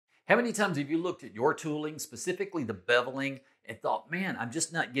How many times have you looked at your tooling, specifically the beveling, and thought, man, I'm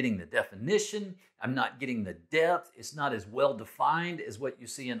just not getting the definition, I'm not getting the depth, it's not as well defined as what you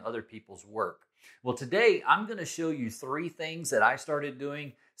see in other people's work? Well, today I'm going to show you 3 things that I started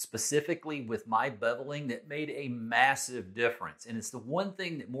doing specifically with my beveling that made a massive difference. And it's the one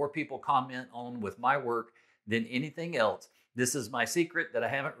thing that more people comment on with my work than anything else. This is my secret that I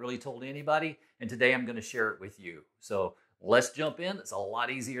haven't really told anybody, and today I'm going to share it with you. So let's jump in. It's a lot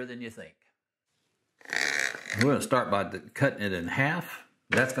easier than you think. We're going to start by cutting it in half.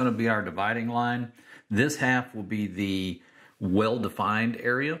 That's going to be our dividing line. This half will be the well-defined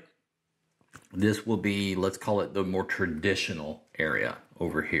area. This will be, let's call it the more traditional area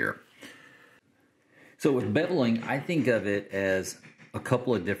over here. So with beveling, I think of it as a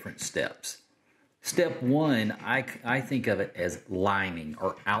couple of different steps. Step 1, I think of it as lining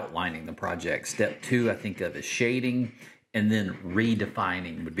or outlining the project. Step 2, I think of as shading, and then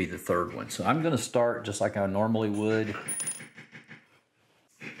redefining would be the third one. So I'm going to start just like I normally would.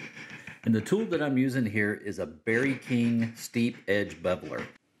 And the tool that I'm using here is a Berry King Steep Edge Beveler.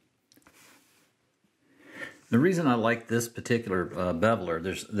 The reason I like this particular beveler,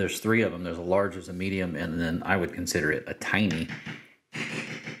 there's 3 of them. There's a large, there's a medium, and then I would consider it a tiny,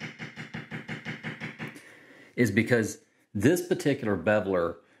 is because this particular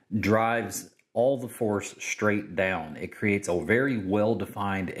beveler drives all the force straight down. It creates a very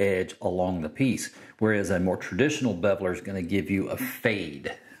well-defined edge along the piece, whereas a more traditional beveler is going to give you a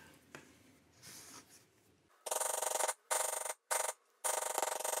fade.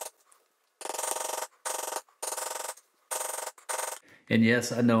 And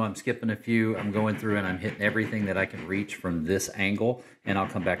yes, I know I'm skipping a few. I'm going through and I'm hitting everything that I can reach from this angle, and I'll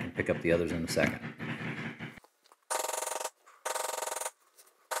come back and pick up the others in a second.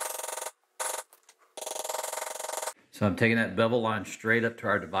 So I'm taking that bevel line straight up to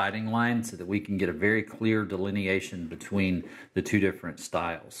our dividing line so that we can get a very clear delineation between the 2 different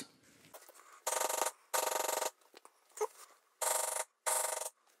styles.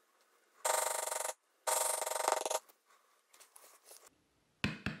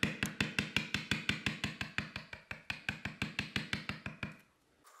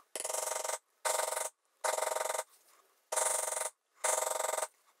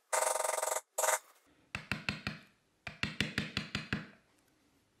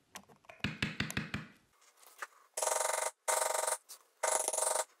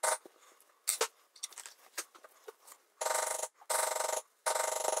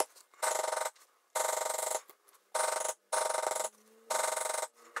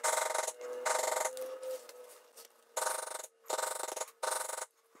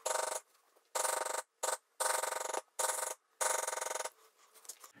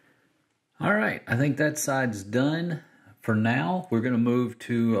 All right, I think that side's done. For now, we're going to move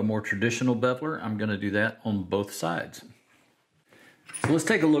to a more traditional beveler. I'm going to do that on both sides. So let's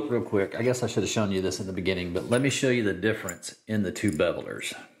take a look real quick. I guess I should have shown you this in the beginning, but let me show you the difference in the 2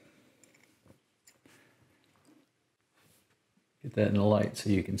 bevelers. Get that in the light so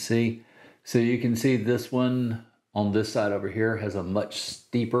you can see. So you can see this one on this side over here has a much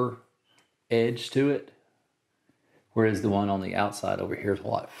steeper edge to it, whereas the one on the outside over here is a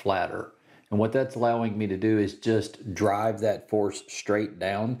lot flatter. And what that's allowing me to do is just drive that force straight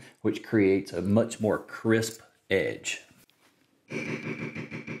down, which creates a much more crisp edge.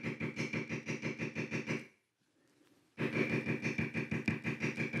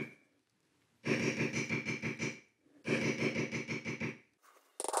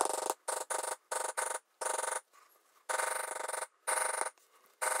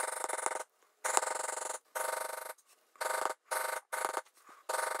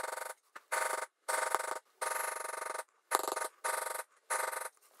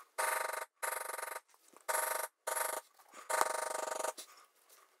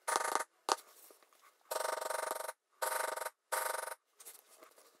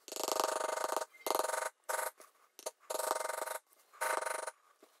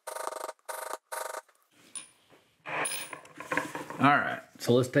 All right,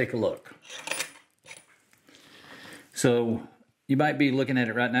 so let's take a look. So you might be looking at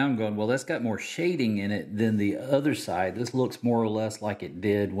it right now and going, well, that's got more shading in it than the other side. This looks more or less like it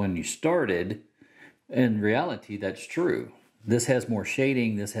did when you started. In reality, that's true. This has more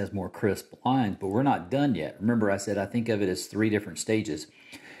shading, this has more crisp lines, but we're not done yet. Remember I said I think of it as 3 different stages.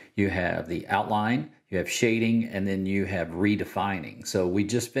 You have the outline, you have shading, and then you have redefining. So we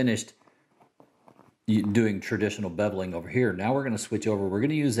just finished doing traditional beveling over here. Now we're going to switch over. We're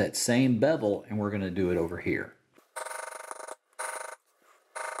going to use that same bevel and we're going to do it over here.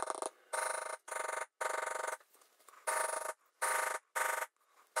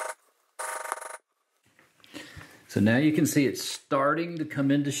 So now you can see it's starting to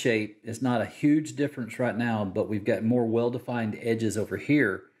come into shape. It's not a huge difference right now, but we've got more well-defined edges over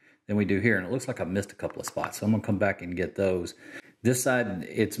here than we do here. And it looks like I missed a couple of spots. So I'm gonna come back and get those. This side,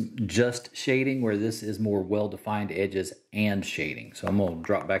 it's just shading, where this is more well-defined edges and shading. So I'm gonna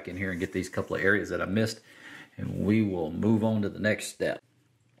drop back in here and get these couple of areas that I missed, and we will move on to the next step.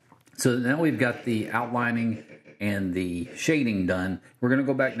 So now we've got the outlining and the shading done. We're gonna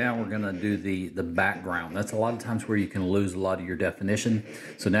go back now, we're gonna do the background. That's a lot of times where you can lose a lot of your definition.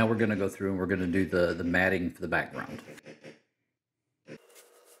 So now we're gonna go through and we're gonna do the matting for the background.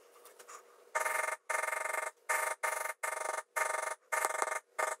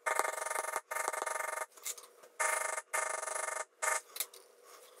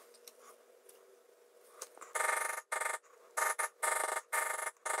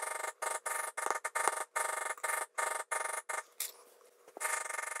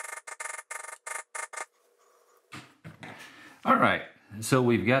 All right, so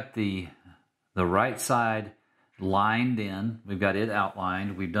we've got the right side lined in. We've got it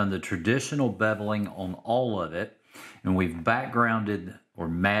outlined. We've done the traditional beveling on all of it, and we've backgrounded or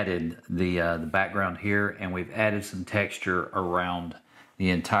matted the background here, and we've added some texture around the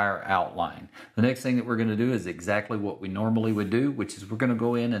entire outline. The next thing that we're going to do is exactly what we normally would do, which is we're going to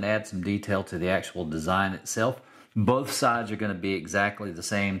go in and add some detail to the actual design itself. Both sides are going to be exactly the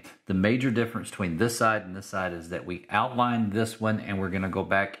same. The major difference between this side and this side is that we outlined this one, and we're going to go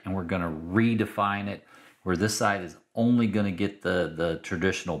back and we're going to redefine it, where this side is only going to get the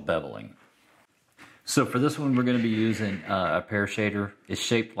traditional beveling. So for this one, we're going to be using a pear shader. It's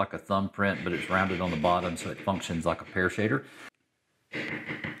shaped like a thumbprint, but it's rounded on the bottom, so it functions like a pear shader.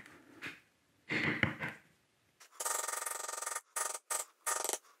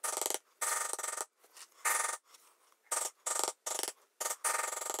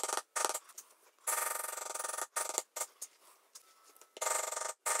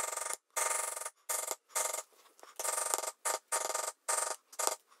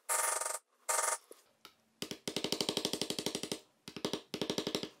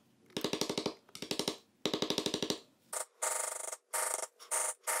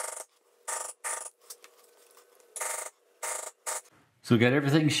 So we got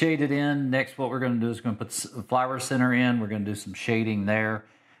everything shaded in. Next, what we're going to do is we're going to put the flower center in. We're going to do some shading there.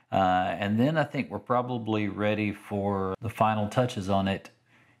 And then I think we're probably ready for the final touches on it.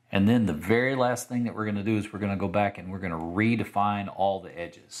 And then the very last thing that we're going to do is we're going to go back and we're going to redefine all the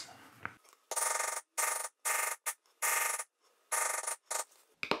edges.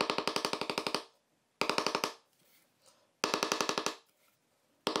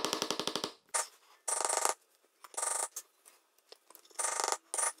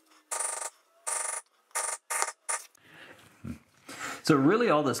 So really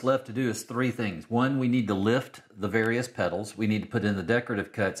all that's left to do is three things. One, we need to lift the various petals. We need to put in the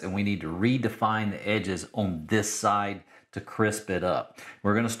decorative cuts, and we need to redefine the edges on this side to crisp it up.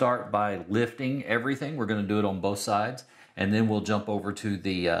 We're going to start by lifting everything. We're going to do it on both sides, and then we'll jump over to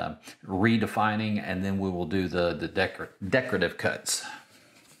the redefining, and then we will do the decorative cuts.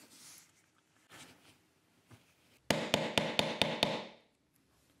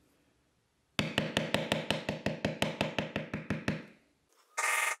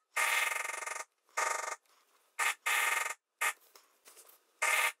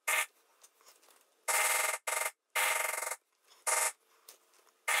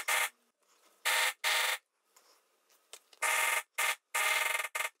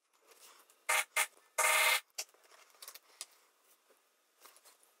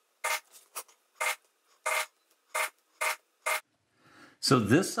 So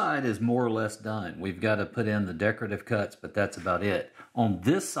this side is more or less done. We've got to put in the decorative cuts, but that's about it. On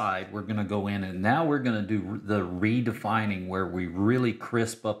this side, we're going to go in and now we're going to do the redefining, where we really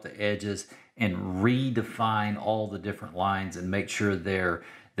crisp up the edges and redefine all the different lines and make sure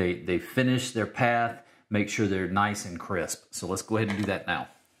they finish their path, make sure they're nice and crisp. So let's go ahead and do that now.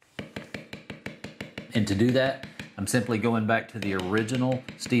 And to do that, I'm simply going back to the original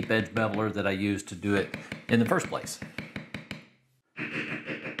steep edge beveler that I used to do it in the first place.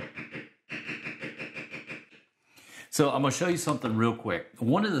 So I'm going to show you something real quick.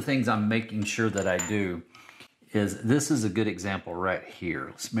 One of the things I'm making sure that I do is, this is a good example right here.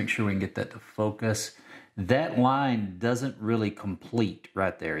 Let's make sure we can get that to focus. That line doesn't really complete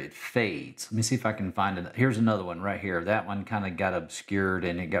right there. It fades. Let me see if I can find it. Here's another one right here. That one kind of got obscured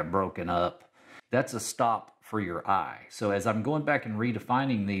and it got broken up. That's a stop for your eye. So as I'm going back and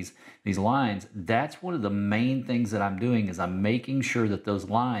redefining these lines, that's one of the main things that I'm doing, is I'm making sure that those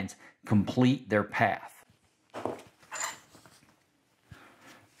lines complete their path.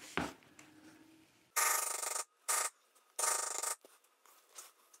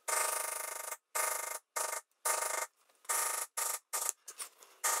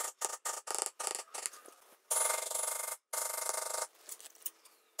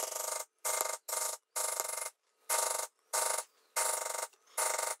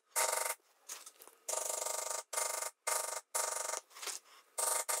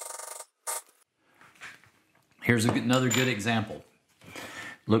 Here's another good example.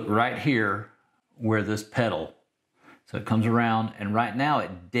 Look right here where this pedal, so it comes around, and right now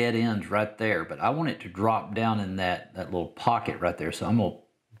it dead ends right there, but I want it to drop down in that little pocket right there. So I'm gonna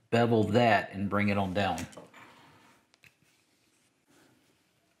bevel that and bring it on down.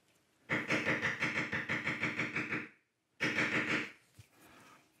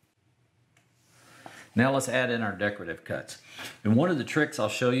 Now let's add in our decorative cuts. And one of the tricks I'll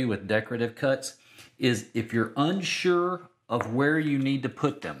show you with decorative cuts is if you're unsure of where you need to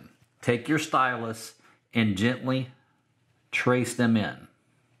put them, take your stylus and gently trace them in.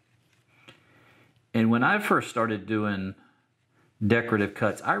 And when I first started doing decorative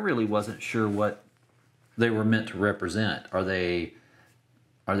cuts, I really wasn't sure what they were meant to represent. Are they,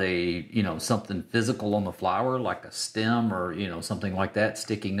 you know, something physical on the flower, like a stem or, you know, something like that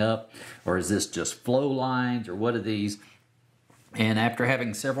sticking up? Or is this just flow lines, or what are these? And after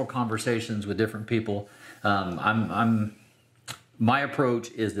having several conversations with different people, my approach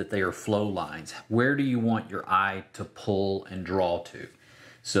is that they are flow lines. Where do you want your eye to pull and draw to?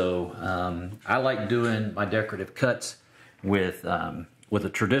 So I like doing my decorative cuts with a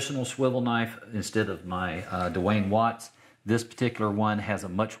traditional swivel knife instead of my Dwayne Watts. This particular one has a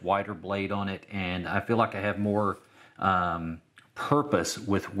much wider blade on it, and I feel like I have more purpose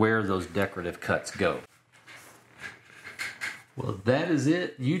with where those decorative cuts go. Well, that is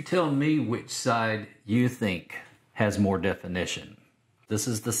it. You tell me which side you think has more definition. This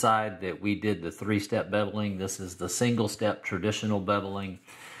is the side that we did the 3-step beveling. This is the single-step traditional beveling.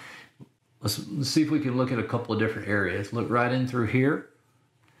 Let's see if we can look at a couple of different areas. Look right in through here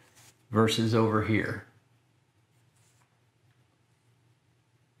versus over here.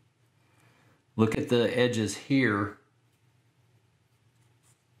 Look at the edges here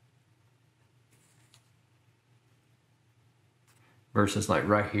versus like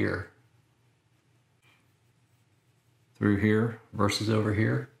right here. Through here versus over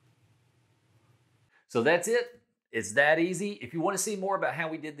here. So that's it. It's that easy. If you want to see more about how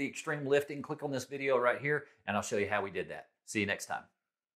we did the extreme lifting, click on this video right here and I'll show you how we did that. See you next time.